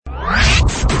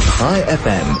High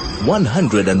FM,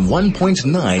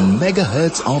 101.9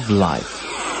 megahertz of life.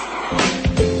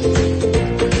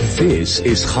 This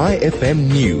is High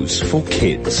FM News for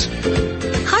Kids.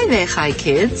 Hi there, Hi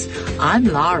Kids. I'm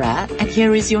Lara, and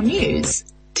here is your news.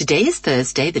 Today is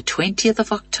Thursday, the 20th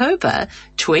of October,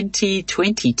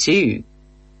 2022.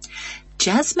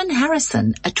 Jasmine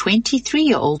Harrison, a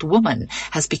 23-year-old woman,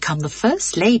 has become the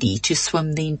first lady to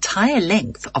swim the entire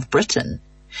length of Britain.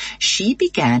 She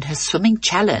began her swimming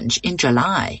challenge in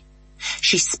July.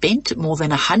 She spent more than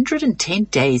 110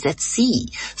 days at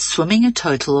sea, swimming a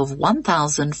total of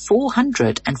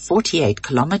 1,448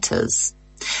 kilometers.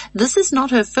 This is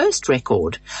not her first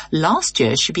record. Last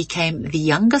year, she became the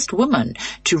youngest woman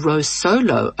to row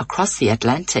solo across the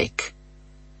Atlantic.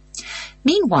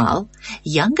 Meanwhile,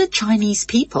 younger Chinese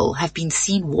people have been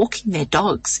seen walking their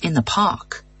dogs in the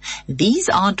park. These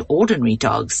aren't ordinary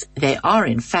dogs. They are,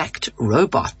 in fact,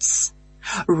 robots.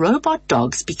 Robot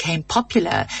dogs became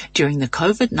popular during the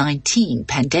COVID-19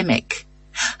 pandemic.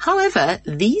 However,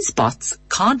 these bots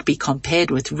can't be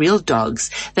compared with real dogs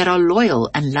that are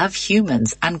loyal and love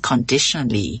humans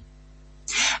unconditionally.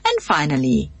 And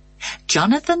finally,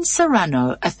 Jonathan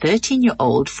Serrano, a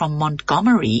 13-year-old from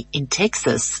Montgomery in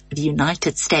Texas, the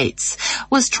United States,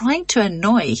 was trying to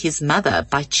annoy his mother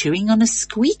by chewing on a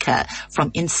squeaker from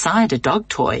inside a dog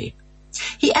toy.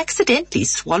 He accidentally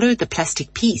swallowed the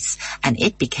plastic piece and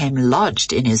it became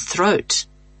lodged in his throat.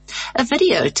 A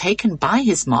video taken by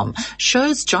his mom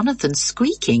shows Jonathan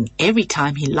squeaking every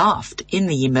time he laughed in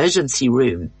the emergency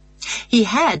room. He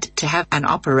had to have an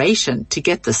operation to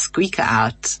get the squeaker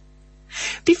out.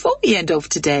 Before we end off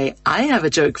today, I have a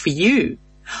joke for you.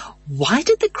 Why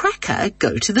did the cracker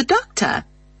go to the doctor?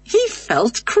 He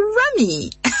felt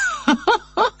crummy.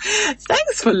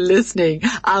 Thanks for listening.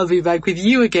 I'll be back with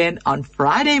you again on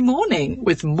Friday morning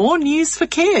with more news for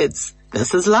kids.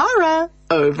 This is Lara,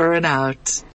 over and out.